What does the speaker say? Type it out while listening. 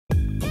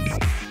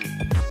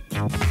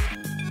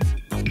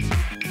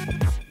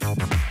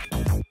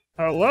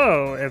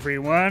Hello,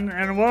 everyone,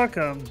 and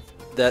welcome.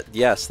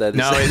 Yes, that is.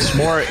 No,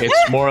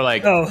 it's more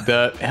like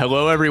the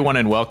hello everyone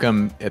and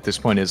welcome at this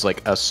point is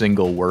like a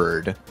single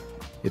word.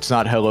 It's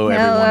not hello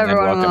everyone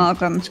and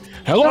welcome.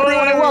 Hello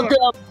everyone and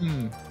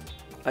welcome.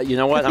 You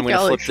know what? I'm going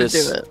to flip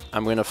this.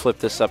 I'm going to flip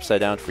this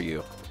upside down for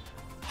you.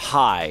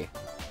 Hi,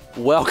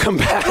 welcome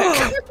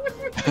back.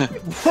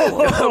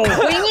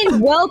 What do you mean,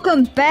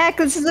 welcome back?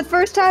 This is the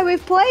first time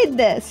we've played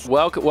this.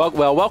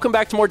 Welcome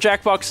back to more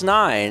Jackbox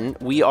 9.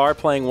 We are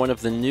playing one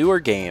of the newer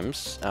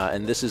games,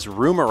 and this is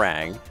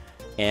Roomerang.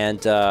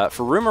 And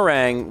for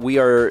Roomerang, we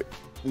are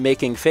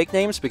making fake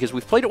names because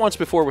we've played it once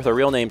before with our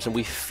real names, and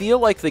we feel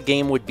like the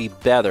game would be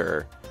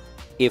better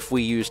if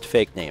we used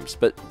fake names.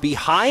 But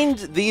behind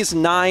these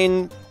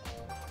 9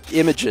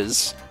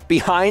 images,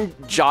 behind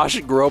Josh,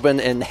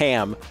 Groban, and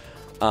Ham,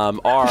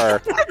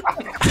 are...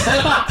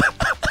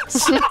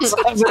 Two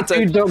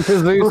Dr.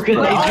 Zeus. Every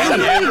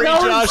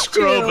Josh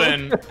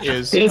Groban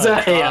is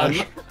a ham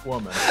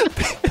woman.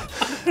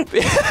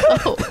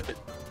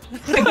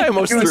 I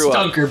almost threw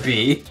up. Stunker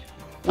B.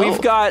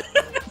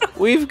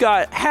 We've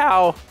got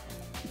Hal,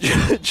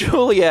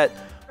 Juliet,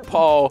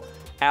 Paul,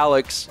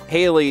 Alex,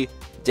 Haley,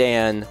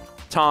 Dan,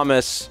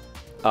 Thomas,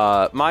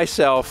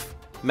 myself,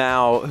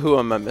 Mao. Who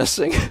am I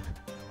missing?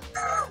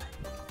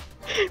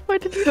 Why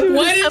did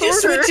you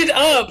switch it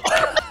up?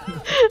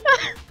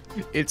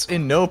 It's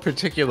in no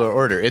particular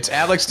order. It's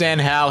Alex, Dan,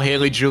 Hal,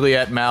 Haley,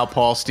 Juliet, Mal,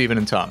 Paul, Steven,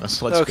 and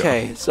Thomas. Let's go.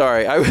 Okay,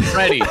 sorry.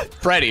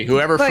 Freddie,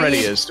 whoever Freddie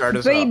is, start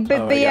us off.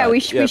 But yeah, we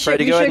should.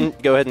 Freddie,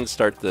 go ahead and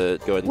start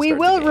the. We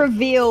will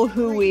reveal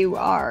who we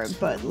are,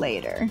 but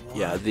later.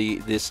 Yeah,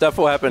 the stuff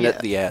will happen at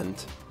the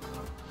end.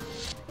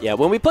 Yeah,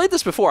 when we played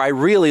this before, I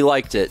really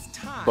liked it,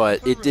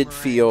 but it did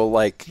feel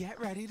like,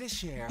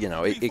 you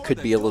know, it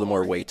could be a little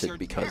more weighted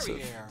because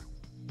of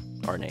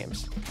our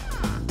names.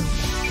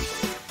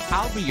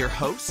 I'll be your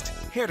host,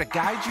 here to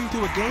guide you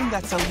through a game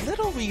that's a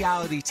little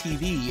reality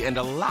TV and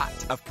a lot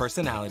of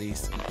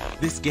personalities.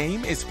 This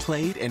game is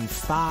played in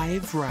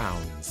 5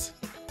 rounds.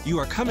 You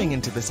are coming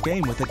into this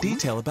game with a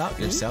detail about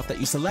yourself that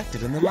you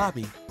selected in the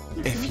lobby.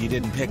 If you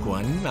didn't pick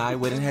one, I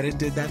went ahead and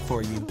did that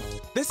for you.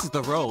 This is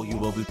the role you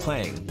will be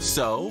playing,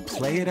 so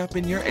play it up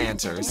in your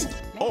answers,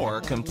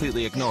 or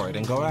completely ignore it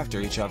and go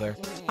after each other.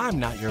 I'm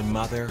not your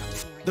mother.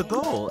 The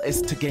goal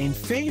is to gain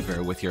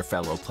favor with your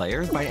fellow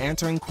players by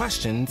answering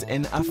questions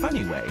in a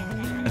funny way,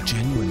 a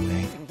genuine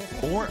way,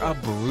 or a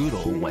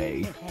brutal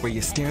way, where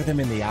you stare them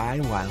in the eye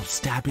while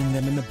stabbing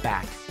them in the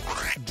back.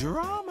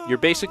 Drama. You're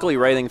basically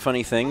writing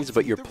funny things,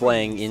 but you're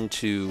playing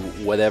into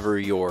whatever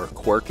your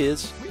quirk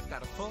is.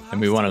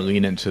 And we want to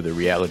lean into the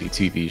reality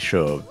TV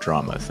show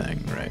drama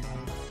thing, right?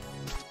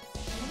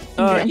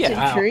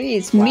 Yeah.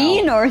 Trees. Wow.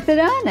 Mean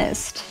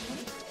orthodontist.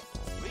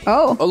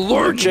 Oh.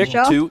 Allergic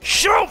to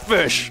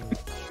shellfish.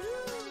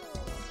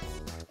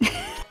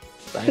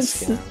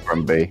 Nice.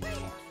 From B.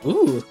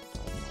 Ooh.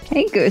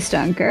 Hey, Goose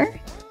Dunker.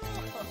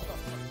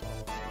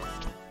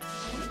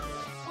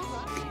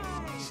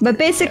 But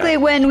basically,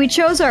 when we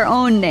chose our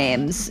own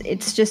names,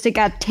 it's just it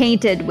got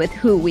tainted with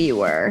who we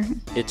were.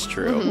 It's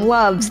true.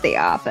 Loves The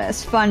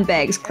Office.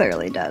 Funbags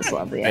clearly does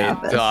love The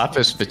Office. The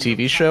Office, the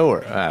TV show,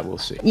 or we'll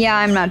see. Yeah,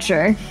 I'm not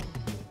sure.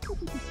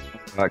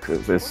 Like,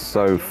 it's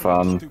so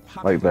fun.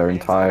 Like, their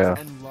entire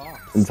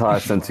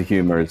sense of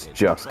humor is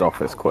just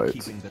Office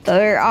quotes.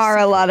 There are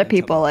a lot of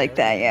people like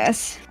that,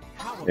 yes.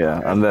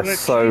 Yeah, and they're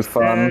so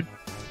fun.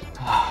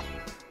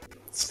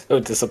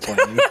 So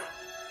disappointing.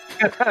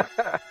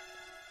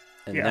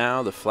 And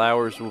now the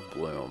flowers will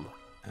bloom.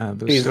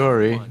 The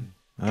story.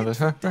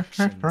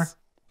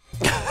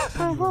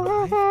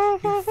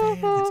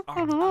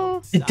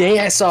 Today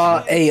I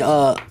saw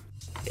a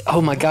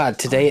oh my god,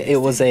 today it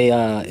was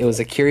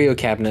a curio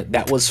cabinet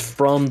that was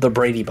from the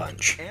Brady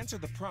Bunch.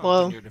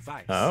 Whoa.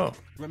 Oh.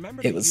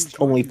 It was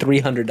only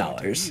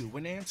 $300.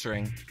 When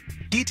answering,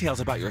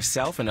 details about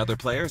yourself and other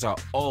players are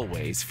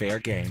always fair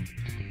game.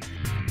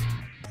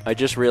 I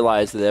just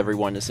realized that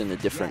everyone is in a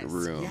different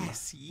room.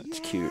 That's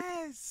cute.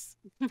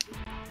 Oh,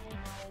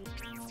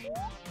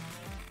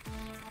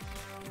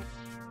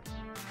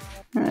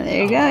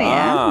 there you go,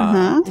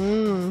 yeah.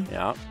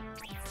 Yeah.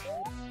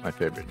 My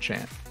favorite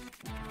chant.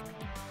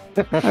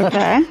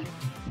 Okay.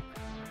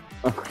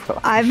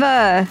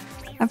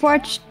 I've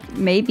watched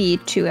maybe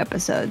 2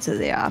 episodes of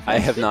The Office. I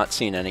have not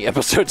seen any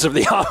episodes of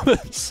The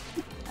Office.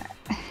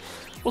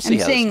 We'll see.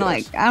 I'm saying,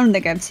 like, I don't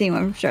think I've seen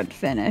one from start to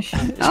finish.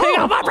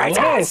 Oh, my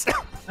braces!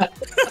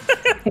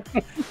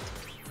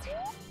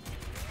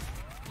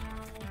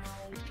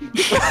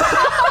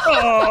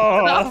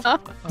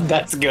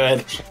 That's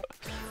good.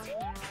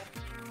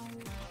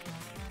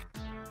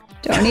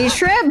 Don't eat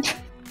shrimp!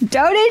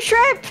 Don't eat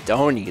shrimp!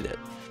 Don't eat it.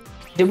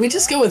 Did we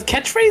just go with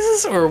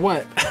catchphrases or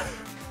what?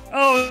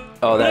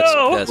 Oh,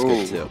 that's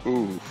good too.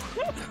 Ooh.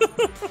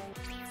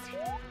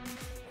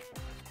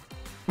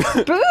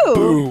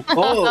 Boo!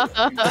 Oh.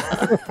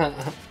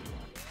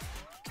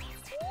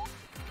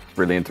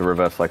 Really into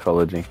reverse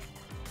psychology.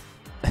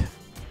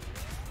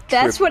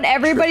 That's what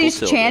everybody's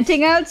triple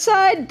chanting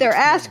outside. They're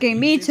asking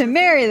me to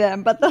marry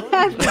them, but they'll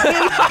have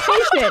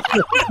to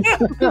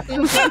be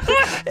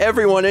patient.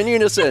 Everyone in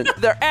unison.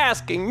 They're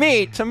asking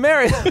me to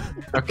marry them.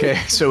 Okay,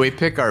 so we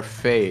pick our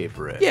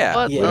favorite. Yeah.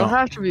 But Yeah. they'll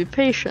have to be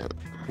patient.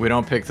 We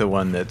don't pick the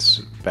one that's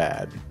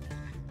bad.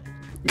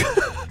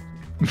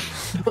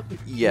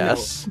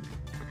 Yes.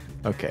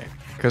 Okay.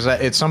 Because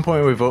at some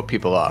point we vote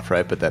people off,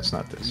 right? But that's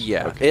not this.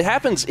 Yeah. Okay. It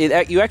happens.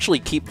 You actually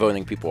keep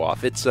voting people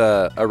off. It's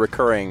a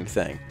recurring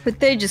thing. But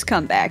they just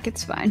come back.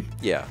 It's fine.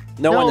 Yeah.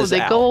 No one is they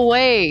out. go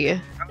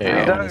away.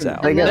 Yeah. No one is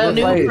out. They get The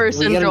new replaced.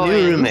 person We got a joins.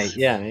 new roommate.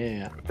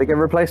 Yeah. They get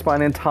replaced by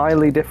an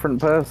entirely different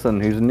person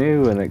who's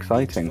new and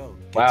exciting.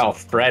 Wow,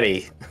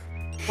 Freddy.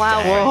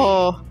 Wow.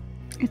 Whoa.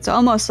 It's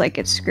almost like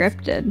it's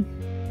scripted.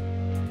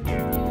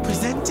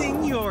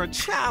 Presenting your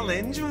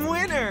challenge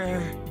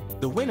winner.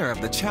 The winner of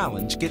the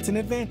challenge gets an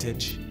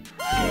advantage.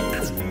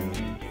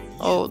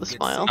 Oh, the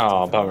smile.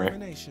 Oh, bummer.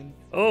 Elimination.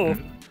 Oh,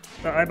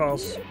 the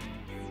eyeballs.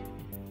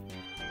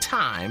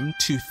 Time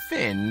to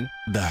thin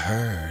the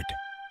herd.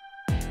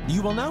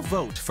 You will now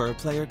vote for a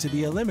player to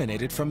be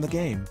eliminated from the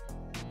game.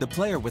 The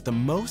player with the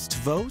most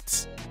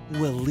votes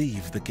will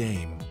leave the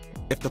game.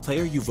 If the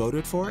player you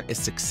voted for is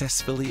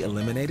successfully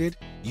eliminated,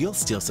 you'll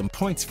steal some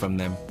points from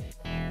them.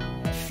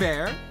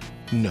 Fair?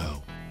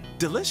 No.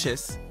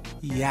 Delicious?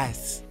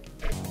 Yes.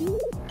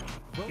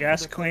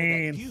 Yes,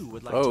 queen.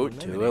 Vote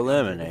to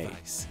eliminate.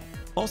 Device.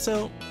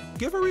 Also,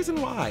 give a reason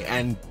why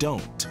and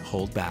don't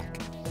hold back.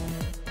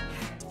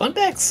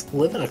 Funbags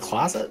live in a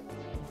closet.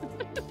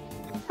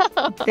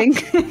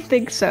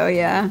 Think so,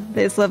 yeah.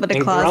 They just live in a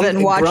And closet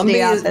and watch Grumby The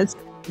is- Office.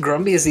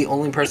 Grumpy is the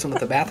only person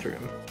with a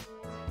bathroom.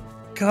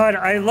 God,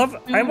 I want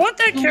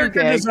that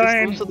character Gag, just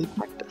design. goes to the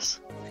practice.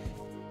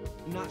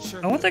 Not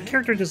sure I want that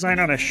character design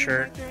on a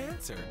shirt.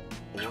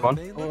 Which one?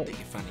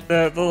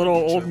 The little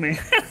old man.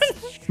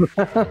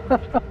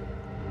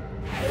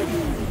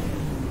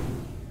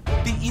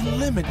 The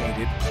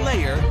eliminated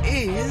player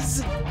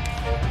is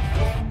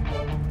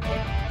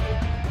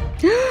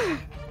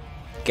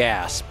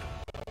Gasp.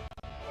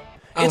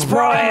 Oh, It's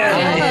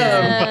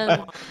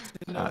Brian.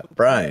 And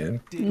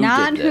Brian.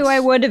 Not did who this? I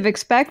would have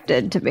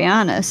expected, to be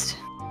honest.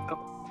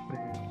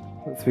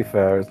 Let's be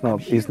fair,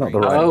 he's not the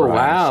right Oh, Brian.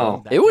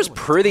 wow. It was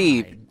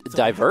pretty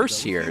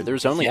diverse here.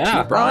 There's only Yeah. two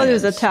Oh, Brians. it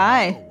was a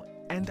tie.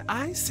 and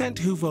I sent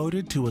who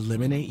voted to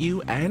eliminate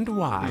you and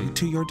why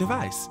to your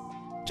device.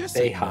 Just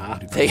so you know Hey-ha. who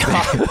to vote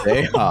Hey-ha. for.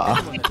 Hey, huh?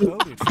 Anyone that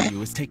voted for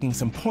you is taking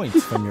some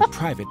points from your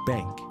private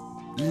bank.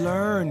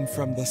 Learn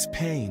from this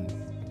pain.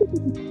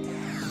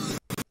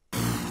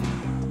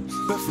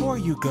 Before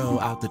you go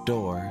out the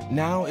door,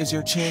 now is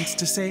your chance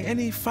to say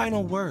any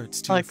final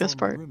words to I like your this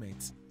former part.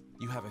 roommates.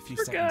 You have a few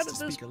Forgot seconds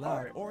to this speak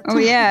aloud. Or Oh,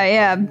 yeah.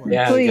 Yeah,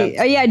 Please.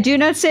 got- Oh, yeah, do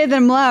not say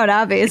them loud,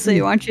 obviously.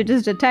 I want you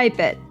just to type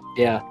it.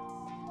 Yeah.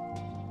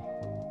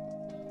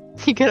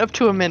 you get up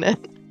to a minute.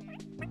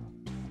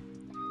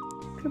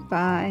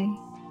 Goodbye.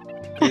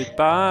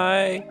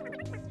 Goodbye.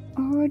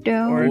 Or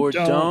don't. Or Or Or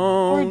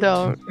don't.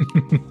 don't.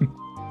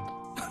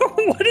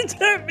 What does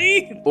that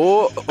mean?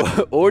 Or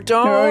don't. Or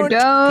don't.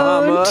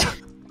 Comma.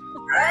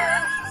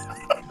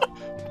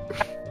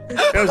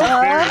 That was a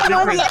very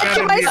different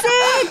sound of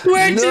music.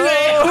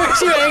 We're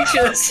too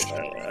anxious.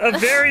 A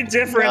very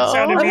different No.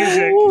 sound of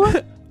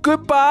music.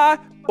 Goodbye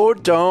or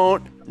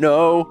don't.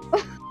 No.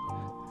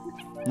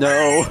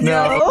 No.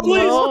 No.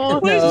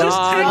 Please just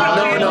take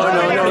No, it. no, no,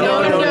 no, no,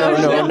 no, no,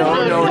 no, no, no,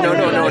 no,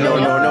 no, no,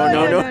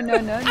 no, no,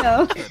 no,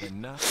 no.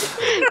 No.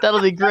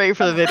 That'll be great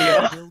for the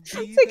video.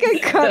 It's like a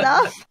cut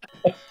off.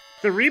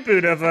 The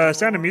reboot of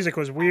Sound of Music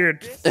was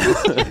weird.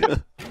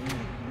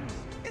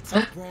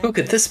 Who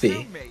could this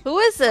be? Who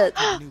is it?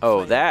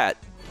 Oh,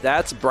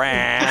 that's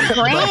BRaAN.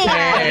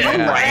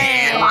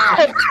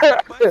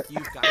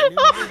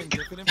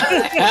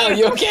 Al,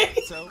 you okay?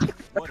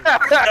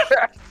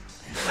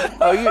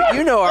 Oh,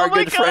 you know our Oh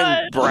my good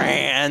friend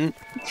BRaAN.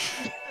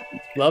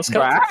 Loves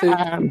comfort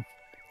food.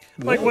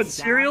 Like what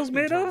cereal's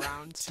made of?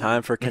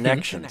 Time for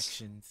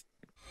connections.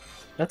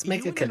 Let's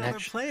make You a and another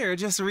connection. player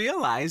just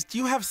realized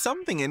you have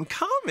something in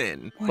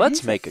common.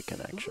 Let's make a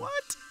connection.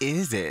 What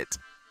is it?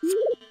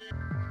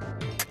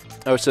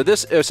 Oh, so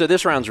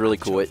this round's really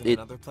cool. It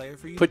Another player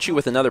for you to puts you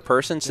with another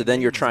person, so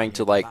then you're trying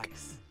to like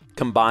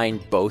combine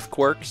both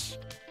quirks.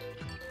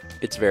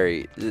 That's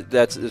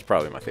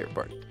probably my favorite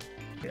part.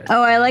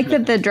 Oh, I like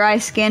that the dry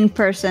skin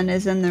person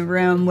is in the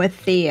room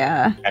with the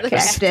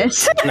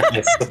cactus.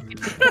 Nice.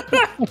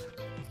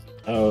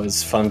 Oh, is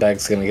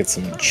Funbag's gonna get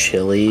some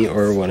chili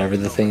or whatever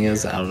the thing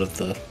is out of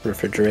the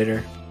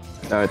refrigerator?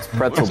 No, it's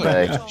Pretzel Looks like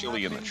Bay. there's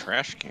chili in the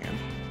trash can.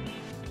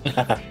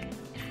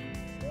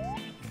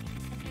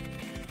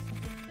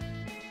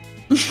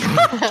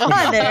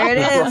 Oh, there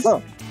it is.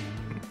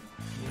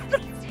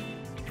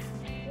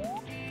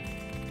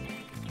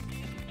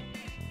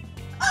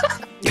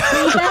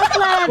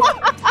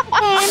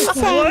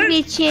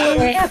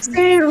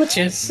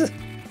 Sandwiches.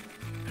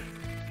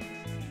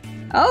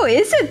 Oh,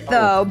 is it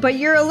though? But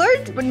you're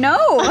alert. No.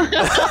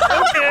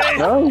 Okay.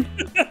 No?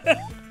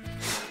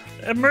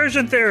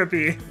 Immersion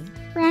therapy.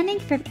 Running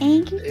from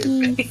angry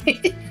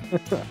geese.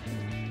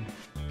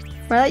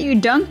 Why don't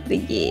you dunk the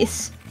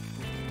geese?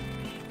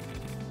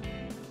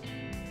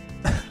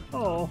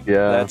 Oh.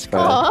 Yeah, That's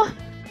fair. Aw.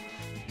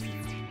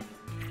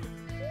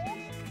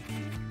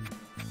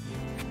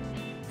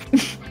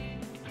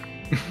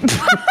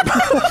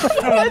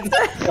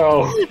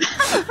 Oh.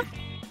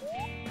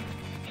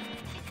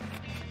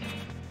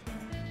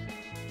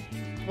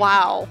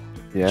 Wow.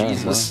 Yeah.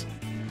 Jesus.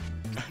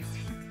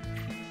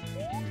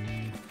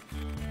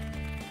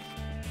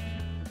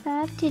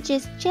 Love to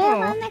just chill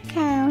on the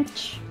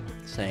couch.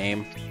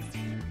 Same.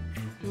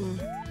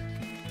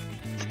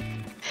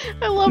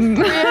 I love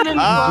BRaAN and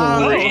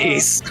Bob.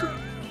 Please.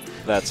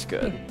 That's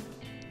good.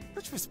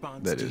 Which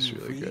response That do is you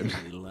really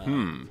good.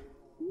 love?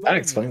 That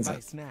explains it.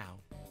 Advice now.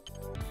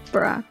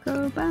 Barack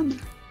Obama.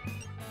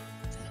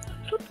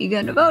 Who you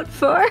gonna vote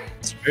for?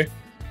 That's true.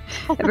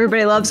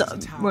 Everybody loves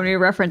when we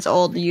reference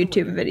old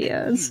YouTube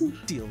videos. You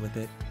deal with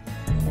it.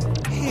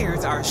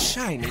 Here's our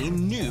shiny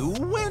new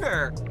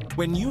winner.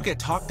 When you get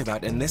talked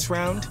about in this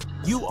round,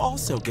 you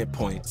also get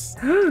points.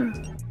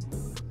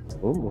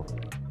 Ooh.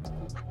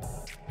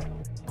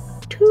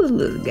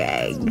 Tulu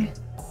gang.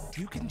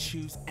 You can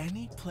choose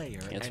any player.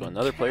 Cancel and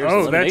another player's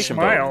Oh, that elimination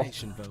vote. smile.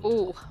 elimination vote.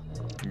 Ooh.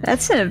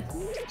 That's a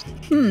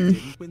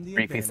Didn't win the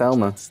Creepy event,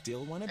 Thelma. but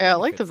still wanna Yeah, I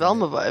like benefit the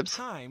Velma from it. vibes.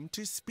 Time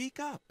to speak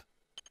up.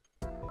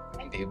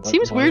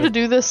 Seems weird to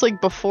do this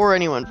like before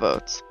anyone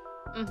votes.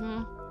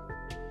 Mm-hmm.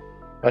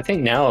 I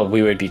think now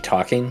we would be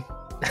talking,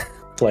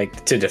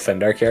 like, to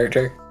defend our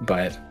character,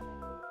 but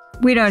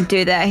we don't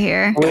do that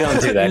here. we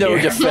don't do that No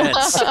here.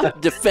 defense.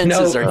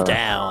 Defenses No. are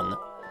down.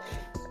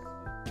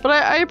 But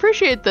I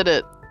appreciate that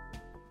it,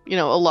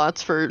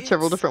 allots for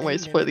several different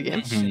ways to play the game.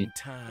 Elimination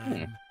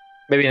time.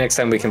 Maybe next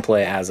time we can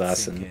play as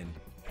us Sink and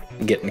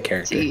in. get in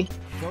character. See.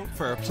 Vote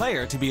for a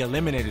player to be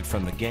eliminated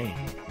from the game.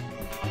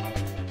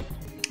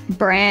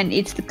 BRaAN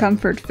eats the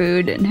comfort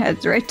food and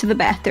heads right to the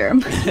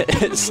bathroom.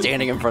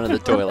 Standing in front of the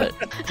toilet.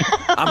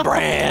 I'm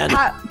BRaAN.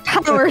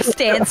 Power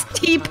stance,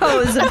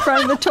 T-pose in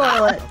front of the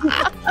toilet.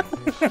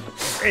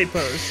 Great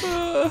pose.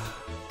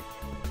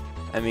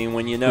 I mean,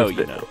 when you know,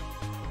 you know.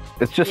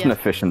 It's just an Yeah.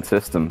 efficient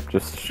system,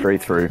 just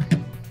straight through.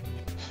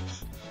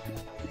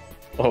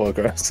 Oh,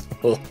 gross.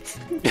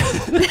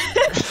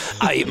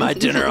 I eat my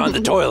dinner on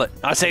the toilet.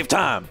 I save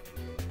time.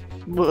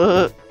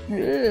 What? I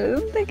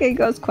don't think it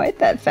goes quite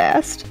that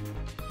fast.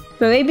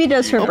 But maybe it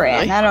does for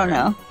BRaAN. I don't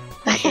know.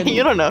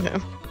 You don't know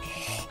him.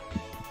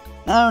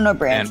 I don't know And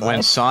BRaAN's when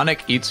life.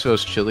 Sonic eats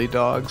those chili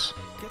dogs,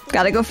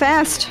 Gotta go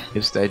fast.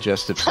 his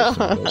digestive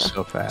system goes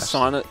so fast.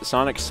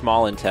 Sonic's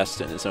small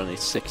intestine is only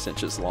 6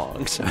 inches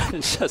long, so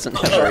it doesn't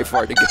have very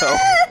far to go.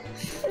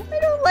 I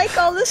don't like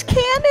all this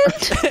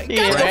canon.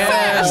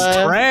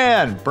 Yeah.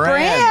 BRaAN!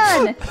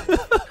 BRaAN!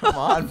 Come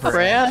on,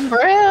 BRaAN!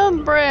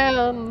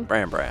 BRaAN.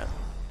 BRaAN.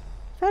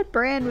 I thought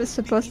BRaAN was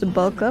supposed to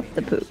bulk up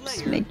the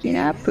poops, make you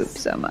not poop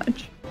so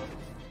much.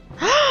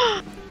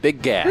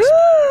 Big gasp.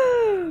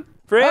 Oh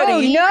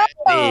Freddy! no!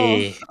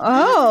 Hey.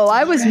 Oh,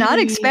 I was not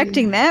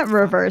expecting that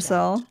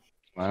reversal.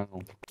 Wow.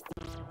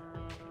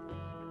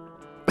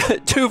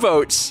 2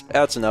 votes.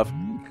 That's enough.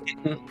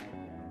 The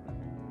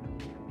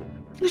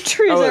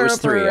trees Oh, it are was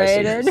 3. I see it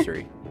overrated. was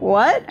 3.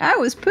 What? I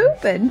was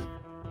pooping.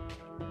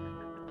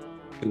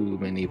 Too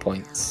many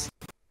points.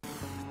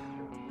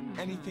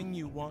 Anything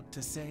you want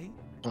to say?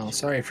 Oh,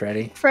 sorry,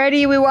 Freddy.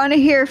 Freddy, we want to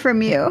hear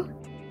from you.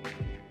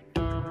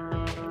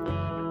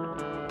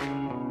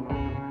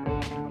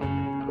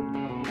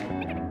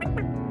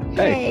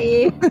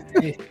 Hey.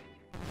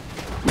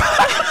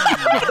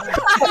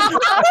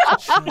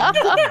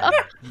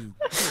 You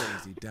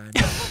crazy diamond.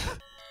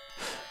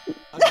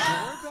 A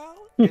doorbell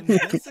in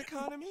this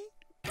economy?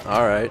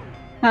 All right.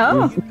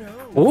 Oh, You know.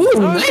 Ooh, Oh,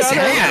 nice got a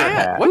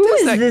hat. hat. What who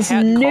is is that this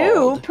cat new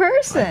called?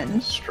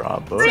 person? Straw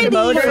A boat.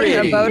 boater? A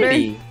Freddy.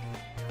 boater?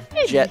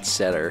 Jet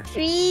setter.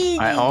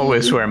 I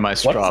always wear my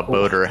straw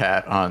boater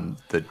hat on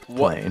the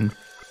plane.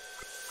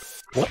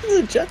 What is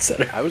a jet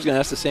setter? I was going to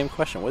ask the same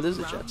question. What is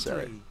a jet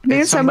setter?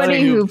 Maybe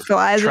somebody who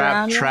flies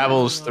around.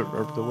 travels the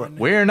world.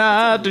 We're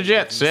not the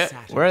jet set.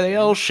 We're the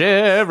old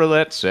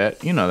Chevrolet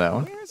set. You know that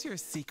one. Where's your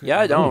secret Yeah,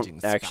 I landing don't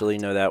spot? actually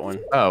know that one.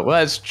 Oh,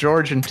 well, it's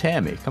George and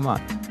Tammy. Come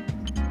on.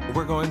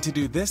 We're going to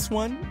do this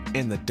one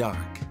in the dark.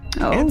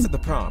 Oh. Answer the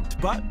prompt,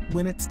 but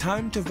when it's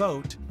time to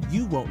vote,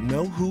 you won't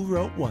know who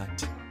wrote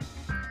what.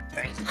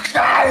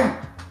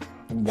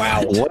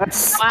 Wow.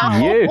 What's Wow.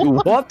 you?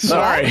 What?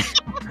 Sorry.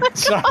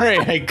 Sorry,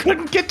 I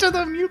couldn't get to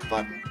the mute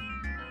button.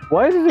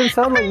 Why did it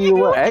sound like you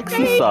were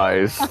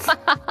exercised?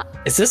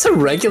 Is this a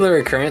regular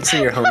occurrence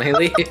in your home,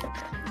 Haley?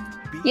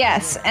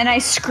 Yes, and I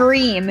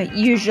scream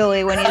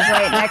usually when he's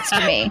right next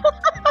to me.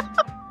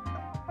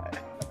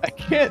 I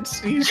can't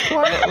sneeze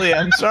quietly.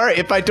 I'm sorry.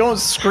 If I don't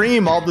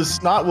scream, all the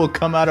snot will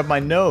come out of my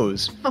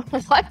nose.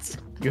 What?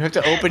 You have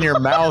to open your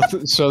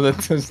mouth so that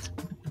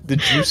the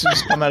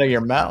juices come out of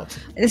your mouth.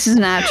 This is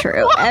not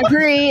true.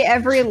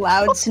 Every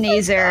loud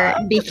sneezer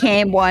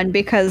became one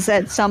because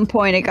at some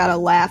point it got a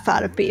laugh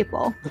out of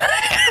people.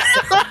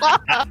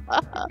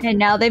 And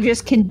now they've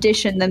just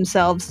conditioned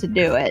themselves to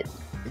do it.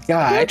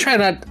 Yeah, I try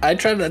not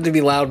to be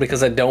loud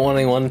because I don't want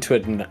anyone to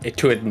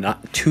acknowledge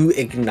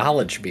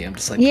me. I'm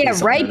just like, yeah,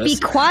 right. Be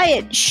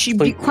quiet.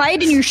 Be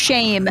quiet in your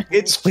shame.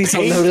 It's please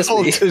don't notice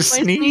me. to My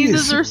sneeze.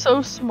 sneezes are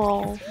so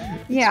small.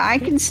 Yeah, I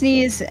can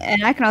sneeze,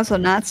 and I can also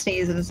not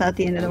sneeze, and it's not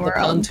the end of the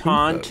world.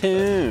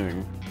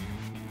 Pontoon.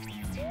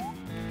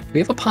 We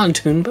have a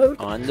pontoon boat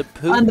On the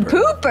pooper. On the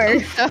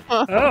pooper.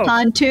 Oh.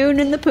 Pontoon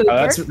and the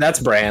pooper. that's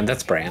BRaAN.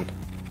 That's BRaAN.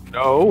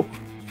 No.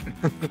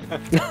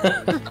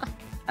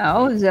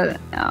 Oh, is that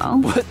no?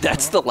 What?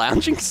 That's the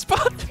lounging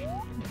spot?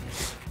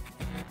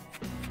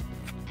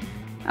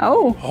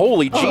 Oh.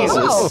 Holy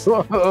Jesus.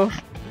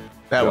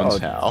 That one's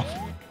Hal.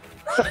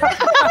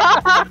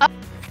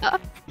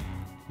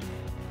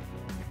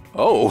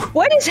 Oh.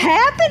 What is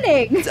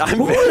happening?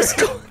 I'm very...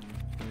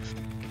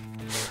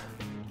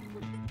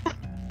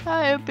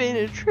 I have been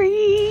a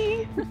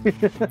tree.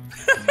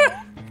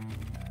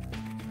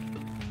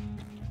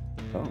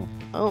 Oh.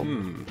 Oh.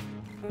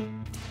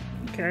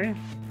 Okay.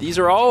 These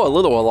are all a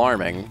little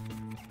alarming.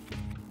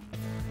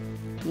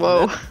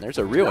 Whoa. There's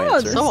a real Oh,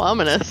 answer. So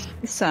ominous.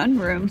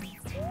 Sunroom.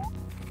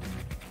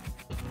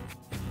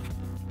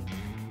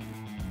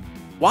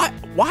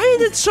 Why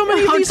did so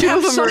many of these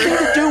have something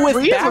to do with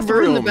Three of them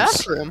are in the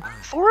bathrooms?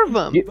 bathroom. 4 of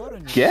them.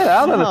 Get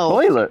out of the No.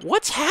 toilet.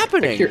 What's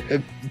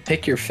happening?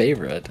 Pick your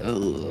favorite.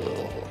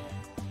 Oh.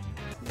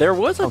 There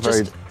was a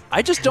just...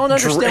 I just don't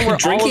understand where all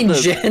Drinking of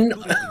the... gin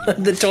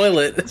the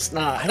toilet. It's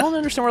not. I don't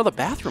understand where all the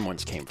bathroom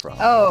ones came from.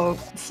 Oh,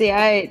 see,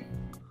 I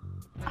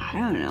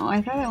don't know.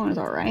 I thought that one was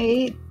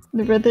alright.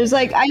 But there's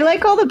like, I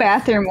like all the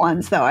bathroom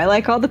ones though. I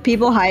like all the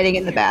people hiding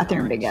in the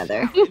bathroom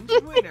together.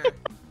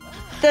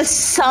 The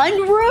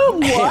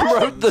sunroom? I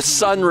What? wrote the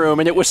sunroom,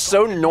 and it was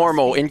so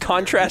normal. In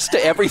contrast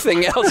to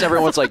everything else,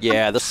 everyone's like,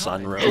 yeah, the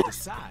sunroom.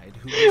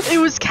 It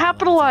was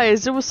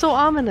capitalized. It was so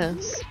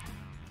ominous.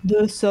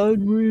 The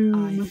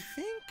sunroom.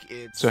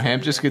 So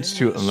Ham just gets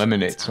to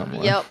eliminate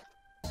someone. Yep.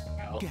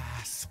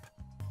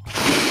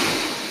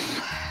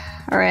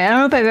 Alright, I don't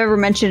know if I've ever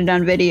mentioned it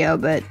on video,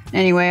 but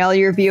anyway, all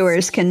your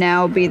viewers can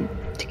now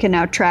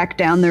track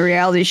down the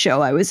reality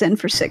show I was in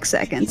for 6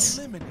 seconds.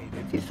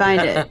 If you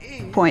find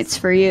it, points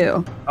for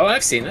you. Oh,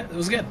 I've seen it. It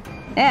was good.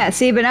 Yeah,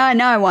 see, but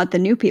now I want the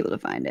new people to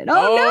find it.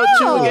 Oh,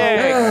 no!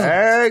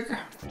 Chugag.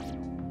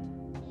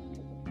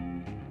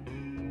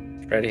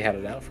 Already had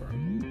it out for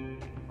him.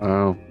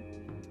 Oh.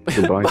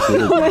 Goodbye,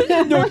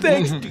 kid. No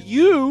thanks to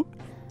you.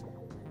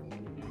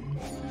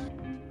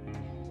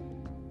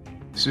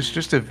 This is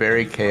just a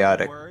very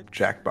chaotic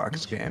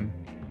Jackbox game,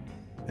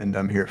 and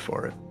I'm here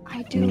for it.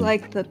 I do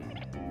like the...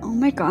 Oh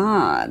my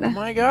god. Oh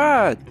my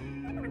god.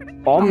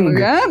 Oh my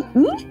god.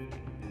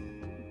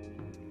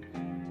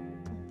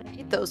 I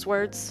hate those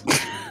words.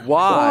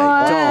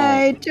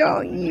 Why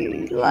don't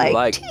you like,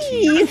 like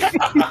teeth?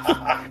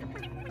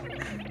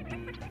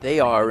 They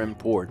are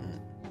important.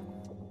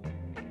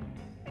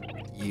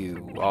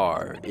 You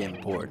are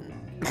important.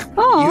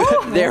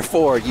 Oh.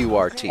 Therefore, you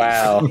are teeth.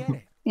 Wow.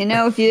 You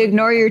know, if you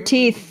ignore your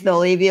teeth, they'll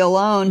leave you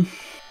alone.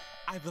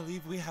 I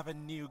believe we have a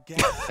new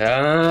guest.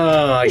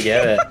 Oh, I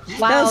get it.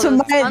 Wow. That's what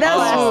my-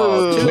 that's-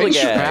 Oh, Which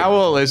Chugag.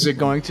 vowel is it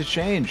going to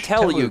change?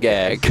 Tell you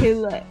gag.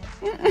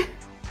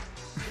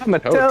 I'm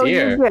a oh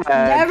dear.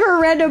 Never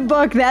read a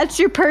book. That's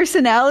your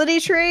personality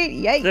trait?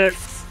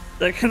 Yikes.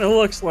 That kind of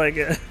looks like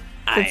it.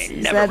 I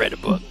never read a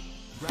book.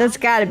 That's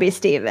gotta be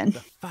Steven.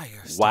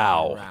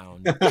 Wow.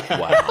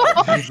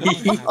 Wow.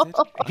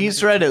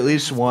 He's read at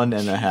least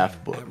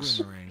 1.5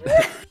 books.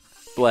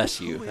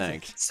 Bless you.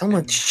 Thanks.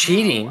 Someone's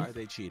cheating. Are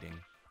they cheating?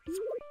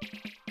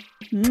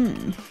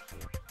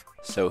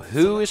 So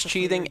who is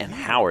cheating and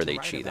how are they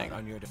cheating?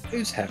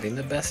 Who's having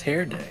the best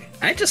hair day?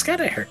 I just got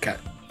a haircut.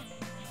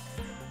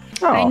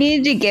 I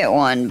needed to get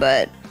one,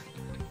 but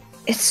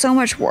it's so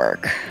much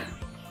work.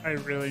 I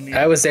really need.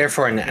 I was there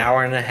for an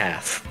hour and a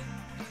half.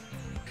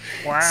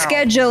 Wow.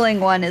 Scheduling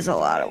one is a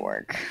lot of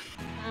work.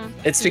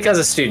 It's because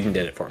a student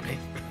did it for me.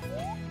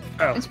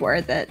 Oh. It's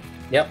worth it.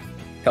 Yep.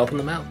 Helping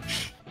them out.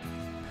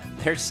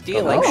 They're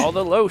stealing all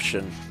the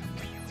lotion.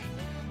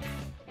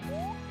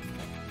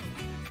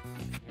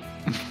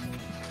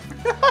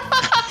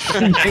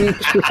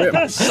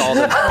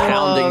 Salted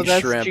pounding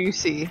that's shrimp.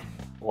 juicy.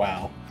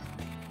 Wow.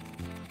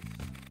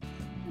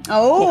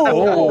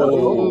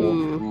 Oh.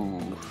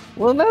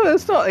 Well, no,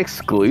 it's not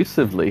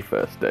exclusively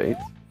first dates.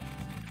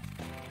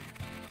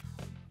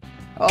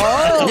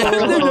 I've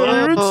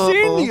never even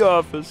seen The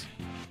Office.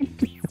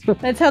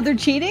 That's how they're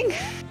cheating?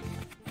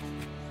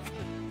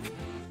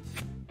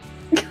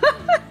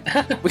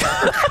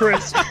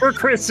 For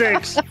Chris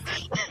sakes.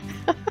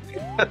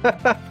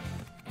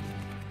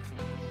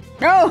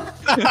 Oh!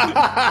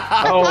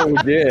 Oh,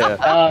 dear.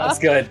 That's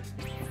good.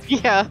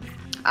 Yeah.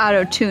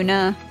 Auto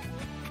tuna.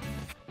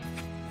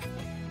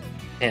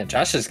 Man,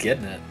 Josh is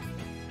getting it.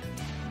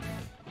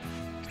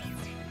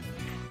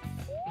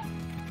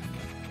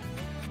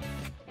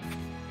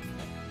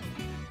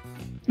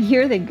 You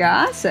hear the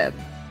gossip.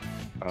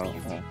 Oh,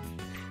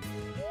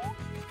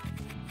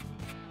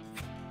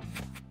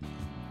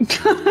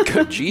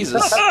 Good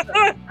Jesus.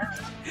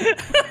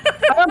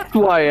 That's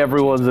why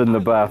everyone's in the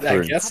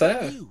bathroom. I guess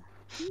so.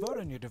 Vote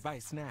on your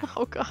device now.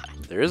 Oh god.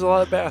 There is a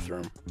lot of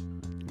bathroom.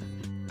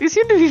 These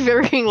seem to be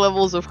varying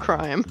levels of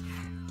crime.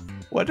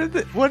 What do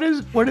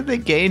they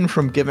gain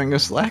from giving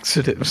us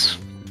laxatives?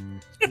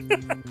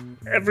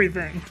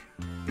 Everything.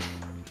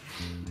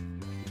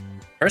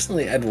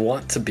 Personally, I'd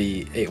want to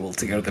be able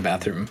to go to the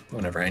bathroom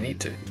whenever I need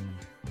to.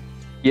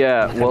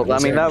 Yeah, well, I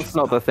mean, that's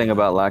not the thing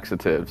about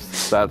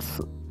laxatives. That's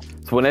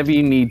it's whenever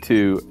you need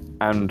to,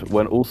 and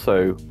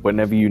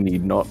whenever you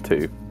need not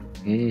to.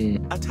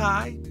 A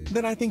tie?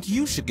 Then I think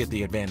you should get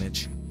the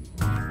advantage.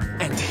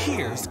 And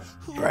here's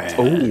who BRaAN.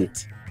 did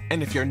it.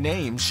 And if your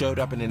name showed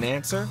up in an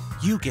answer,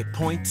 you get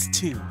points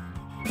too.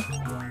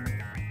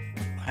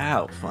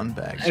 Wow, fun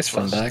bags. Nice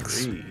fun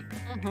bags.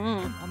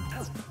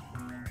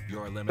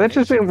 They're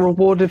just being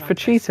rewarded for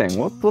cheating.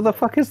 What the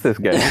fuck is this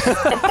game?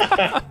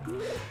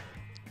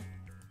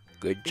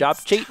 Good job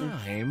cheating.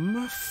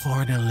 Time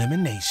for an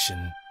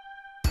elimination.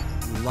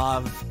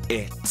 Love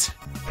it.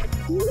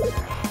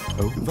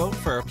 Vote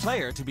for a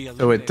player to be eliminated.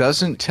 So it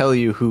doesn't tell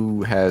you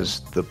who has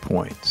the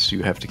points.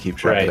 You have to keep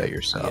track of that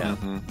yourself. Yeah.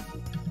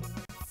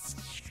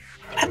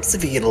 What happens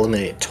if you get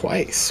eliminated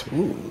twice?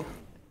 Ooh.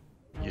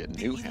 Get a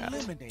new hat.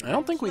 I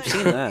don't think we've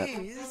seen that.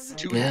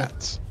 2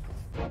 hats.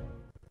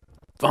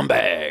 Fun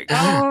bags.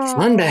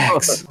 Fun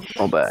bags.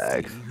 Fun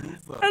bags.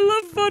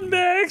 I love fun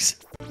bags.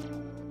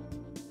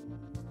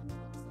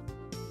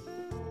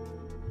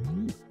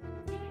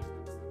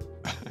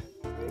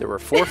 There were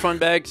 4 fun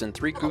bags and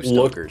 3 goose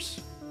dunkers.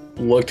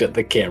 Looked at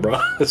the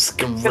camera. It's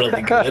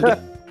really good.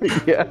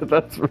 Yeah,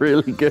 that's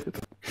really good.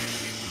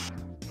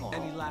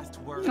 Any last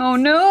words? Oh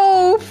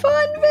no,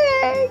 fun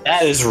bag.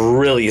 That is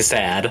really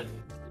sad.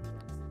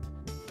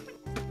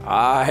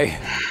 I.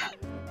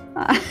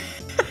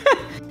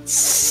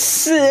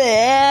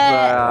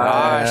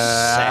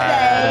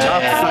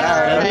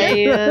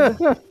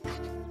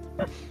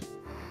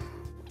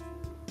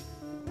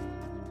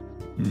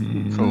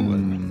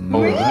 Colon.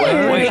 Wait.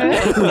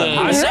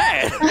 I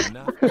said.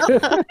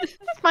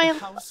 Smile.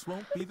 House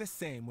won't be the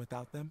same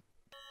without them.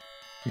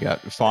 You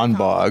got Fawn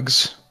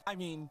Bogs. I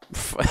mean,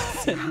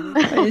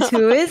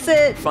 Who is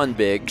it? Fun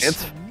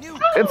bigs.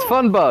 It's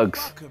fun bugs.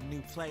 welcome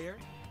new player.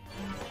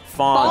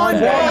 Fawn.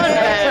 Fun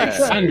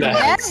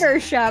bags. Never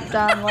shopped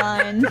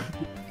online.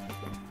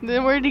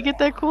 Then where did you get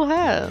that cool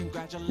hat?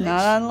 Congratulations.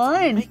 Not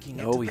online.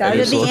 No, we Gotta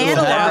faced be a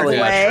little analog alley.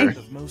 way.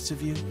 Of most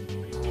of you.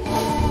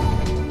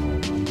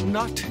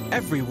 Not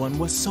everyone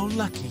was so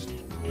lucky.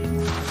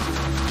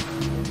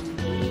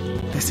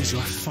 This is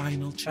your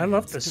final chance. I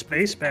love the to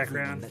space prove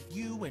everyone background. that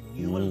you and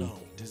you alone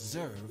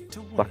deserve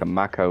to win. Like a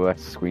Mac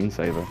OS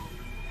screensaver.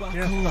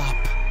 Buckle up.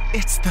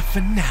 It's the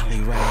finale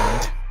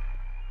round.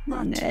 I'm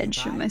on the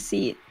edge of my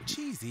seat.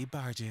 Cheesy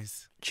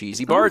barges.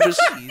 Cheesy barges.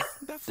 Cheese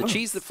that The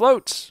cheese that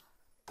floats.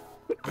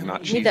 They're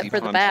not Need cheesy that for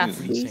the bath.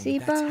 pontoons. Easy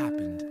that's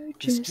happened.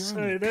 This barges.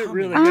 journey Hey, that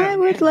really coming got I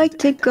me. would like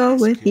to go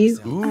with you.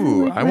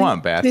 Ooh, I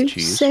want bath To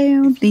cheese.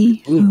 sail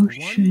the One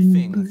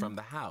thing ocean. from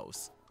the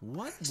house.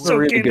 What So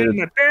really get good. in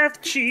the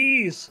bath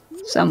cheese.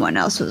 Someone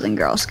else was in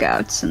Girl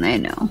Scouts and they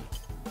know.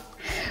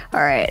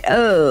 Alright,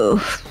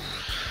 oh.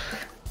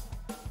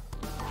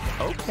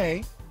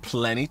 Okay,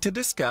 plenty to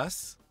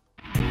discuss.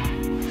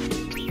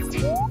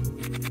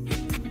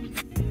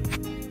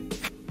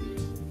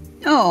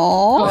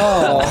 Oh.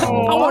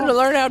 I want to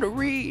learn how to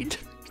read.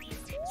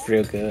 It's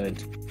real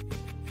good.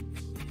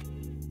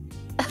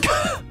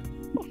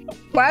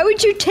 Why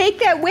would you take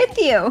that with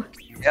you?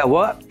 Yeah,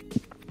 what?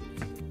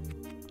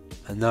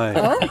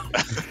 No.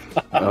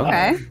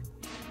 Okay.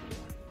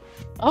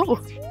 Oh,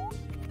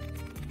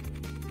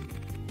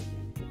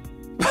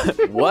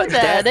 What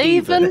that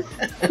even?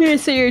 Yeah,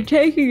 so you're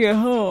taking it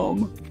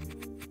home.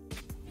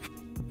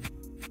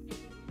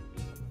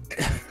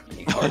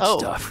 Hard Oh.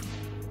 stuff.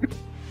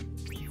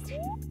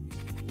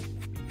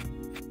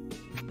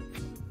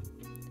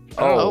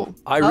 Oh.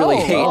 I really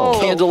Oh. hate Oh.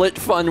 candlelit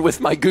fun with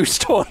my goose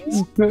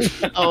toys.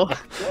 Oh,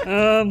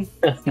 Um,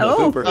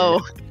 Oh, Pooper.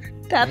 oh.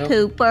 that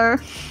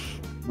pooper.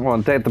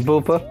 Want to take the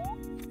pooper?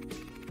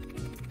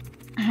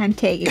 I'm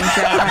taking John.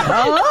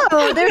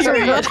 Oh, there's a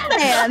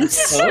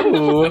romance.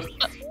 Oh.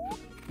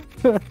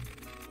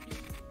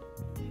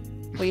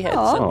 We had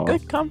Oh. some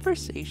good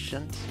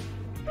conversations.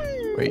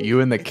 Wait, you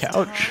in the It's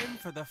couch? time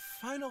for the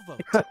final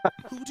vote.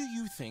 Who do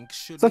you think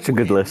should Such a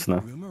good win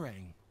listener.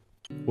 Roomerang?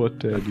 What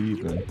that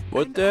even?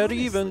 What And that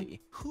honestly, even?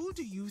 Who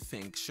do you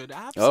think should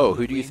Oh,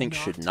 who do you absolutely think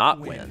should not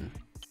win?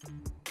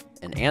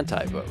 An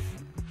anti-vote.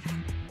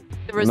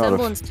 The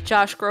resemblance to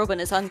Josh Groban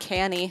is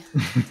uncanny.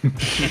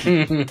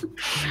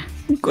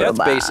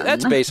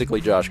 That's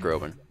basically Josh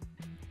Groban.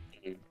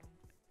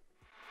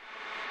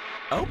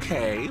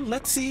 Okay,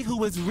 let's see who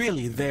was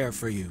really there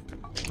for you.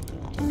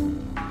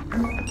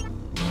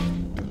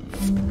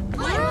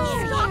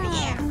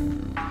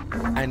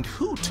 And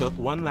who took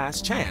one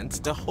last chance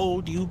to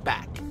hold you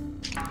back?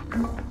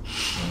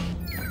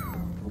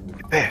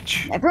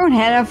 Bitch. Everyone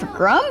had out for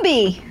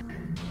Grumby.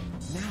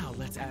 Now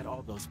let's add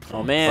all those points.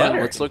 Oh man,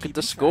 let's look at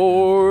the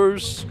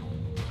scores.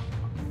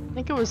 I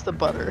think it was the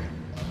butter.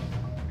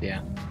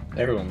 Yeah.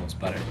 Everyone was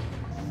butter.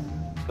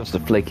 Just a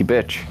flaky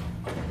bitch.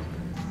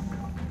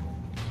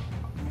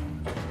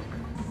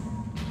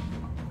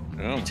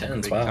 Oh,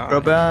 Tens, big wow. time.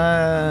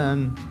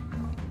 Robin.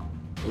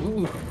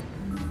 Ooh.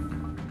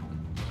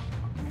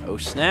 Oh,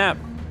 snap.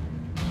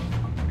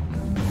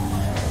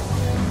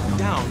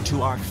 Down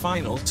to our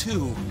final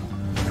 2.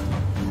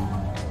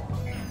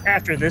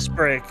 After this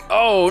break.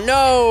 Oh,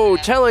 no!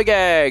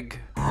 Telegag!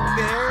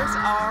 There's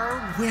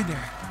our winner.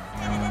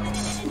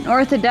 An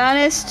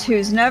orthodontist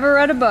who's never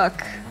read a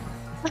book.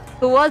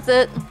 Who was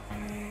it?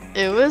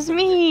 It was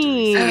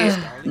me.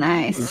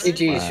 Nice.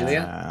 GG,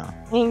 Julia. Wow.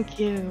 Thank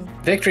you.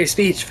 Victory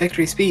speech,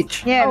 victory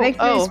speech. Yeah, Oh,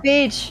 victory oh.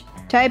 speech.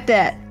 Type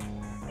that.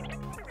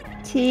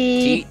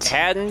 T.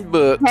 Hadden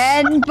books.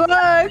 10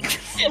 books.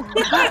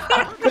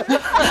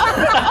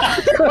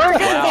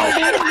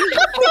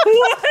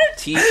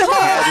 Teach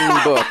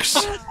Hadden books.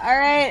 All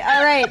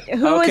right.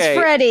 Who was Okay.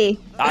 Freddy?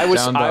 I was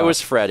Sound I off. was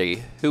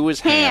Freddy. Who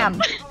was Ham?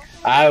 Ham.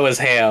 I was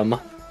Ham.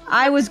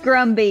 I was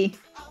Grumby.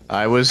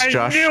 I was I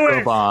Josh knew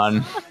it.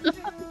 Groban.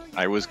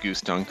 I was Goose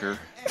Dunker.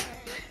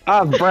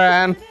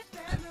 BRaAN.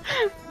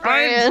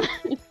 Brian.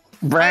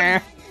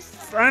 BRaAN.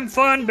 I'm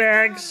fun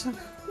bags.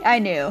 I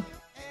knew.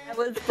 That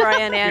was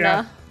Brian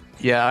Anna.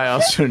 Yeah, I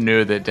also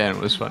knew that Dan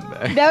was fun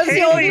bag. That was the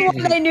Haley.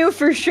 only one I knew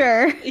for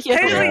sure. Yeah.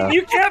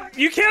 Haley, Yeah.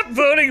 you kept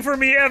voting for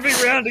me every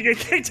round to get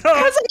kicked off.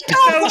 Because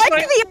I don't was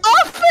like The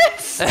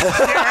Office. Yeah,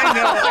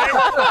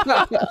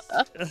 I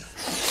know.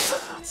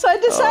 So I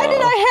decided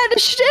I had a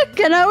shtick,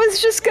 and I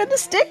was just gonna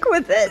stick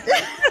with it.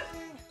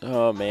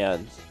 Oh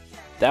man,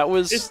 that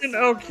was It's an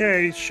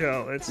okay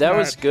show. It's that not-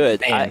 was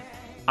good. Man.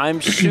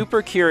 I'm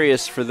super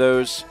curious for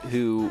those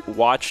who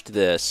watched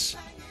this,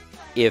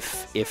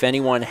 if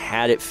anyone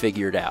had it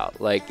figured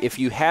out. Like, if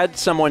you had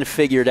someone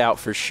figured out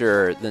for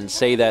sure, then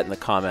say that in the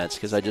comments,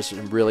 because I just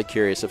am really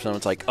curious if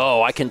someone's like,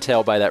 oh, I can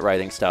tell by that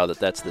writing style that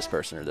that's this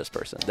person or this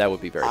person. That would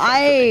be very fun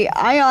for me.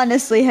 I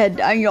honestly had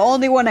the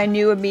only one I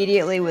knew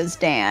immediately was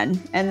Dan,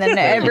 and then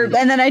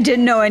and then I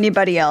didn't know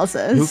anybody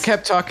else's. Who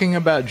kept talking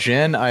about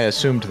Jen? I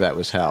assumed that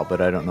was Hal, but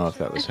I don't know if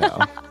that was Hal.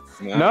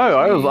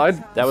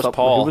 That was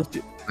Paul.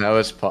 That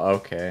was Paul.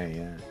 Okay,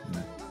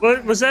 yeah.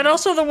 Was that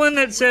also the one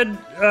that said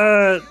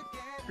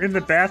in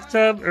the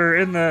bathtub or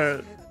in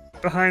the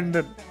behind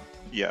the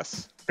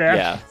Yes.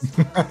 bath?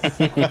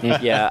 Yeah.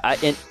 Yeah.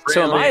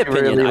 So in my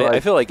opinion, really I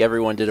feel like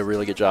everyone did a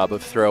really good job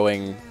of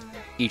throwing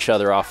each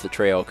other off the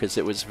trail, because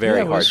it was very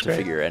Yeah, it hard was to great.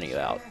 figure any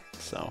out.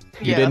 So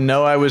You didn't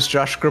know I was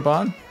Josh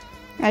Groban?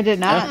 I did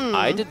not.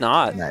 I did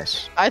not.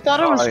 Nice. I thought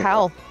it was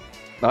Hal.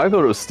 I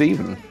thought it was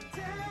Steven.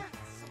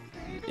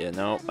 Yeah,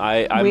 no,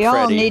 I'm We all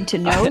Freddy. need to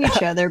know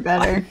each other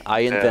better. I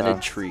invented Yeah.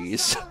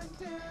 trees.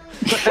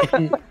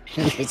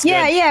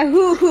 Yeah.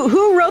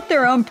 Who wrote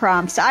their own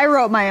prompts? I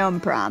wrote my own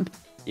prompt.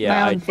 Yeah, My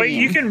I, own Wait,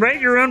 you theme. can write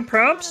your own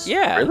prompts?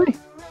 yeah, Really?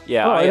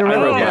 yeah. Oh, I I didn't wrote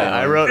know my that. Yeah,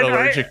 I own. wrote Then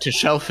allergic to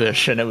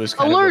shellfish, and it was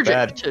kind Allergic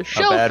of to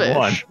a bad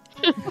one. shellfish.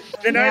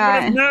 Then I Yeah.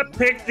 would have not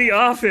picked The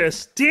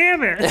Office.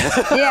 Damn it.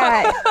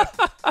 Yeah.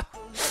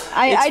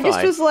 I just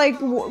fine. was like,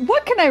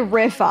 what can I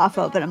riff off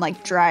of? And I'm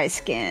like, dry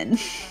skin.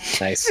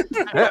 Nice.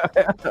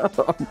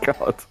 Oh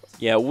God.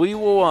 Yeah, we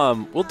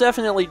will. We'll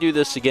definitely do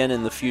this again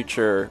in the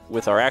future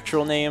with our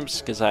actual names,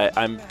 because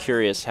I'm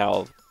curious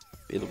how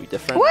it'll be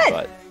different. What?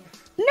 But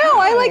No,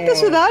 I like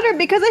this without her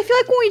because I feel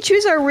like when we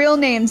choose our real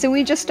names and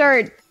we just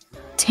start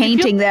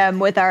tainting them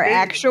with our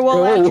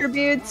actual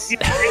attributes.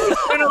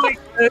 It's kind of like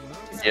the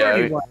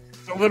Yeah. one.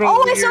 It's a little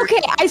Oh, it's weird.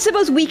 okay. I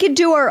suppose we could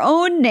do our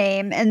own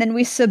name and then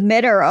we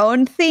submit our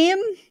own theme.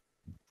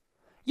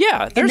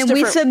 yeah, And there's then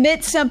we different.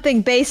 submit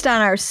something based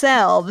on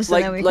ourselves.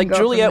 And then we Like can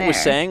go Juliet from was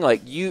there. saying,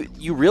 like you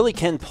really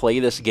can play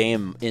this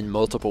game in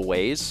multiple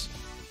ways,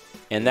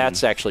 and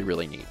that's actually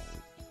really neat.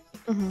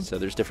 So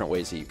there's different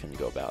ways that you can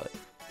go about it.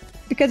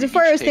 Because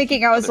before I was Each take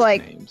thinking, each I was other's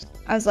like, names.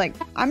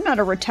 I'm not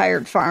a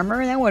retired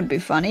farmer. That wouldn't be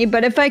funny.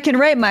 But if I can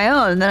write my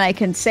own, then I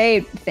can say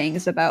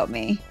things about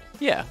me.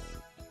 Yeah.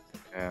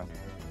 Yeah.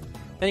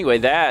 Anyway,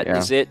 that Yeah.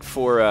 is it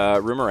for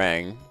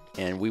Roomerang,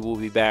 and we will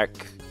be back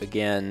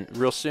again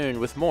real soon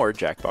with more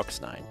Jackbox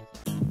 9.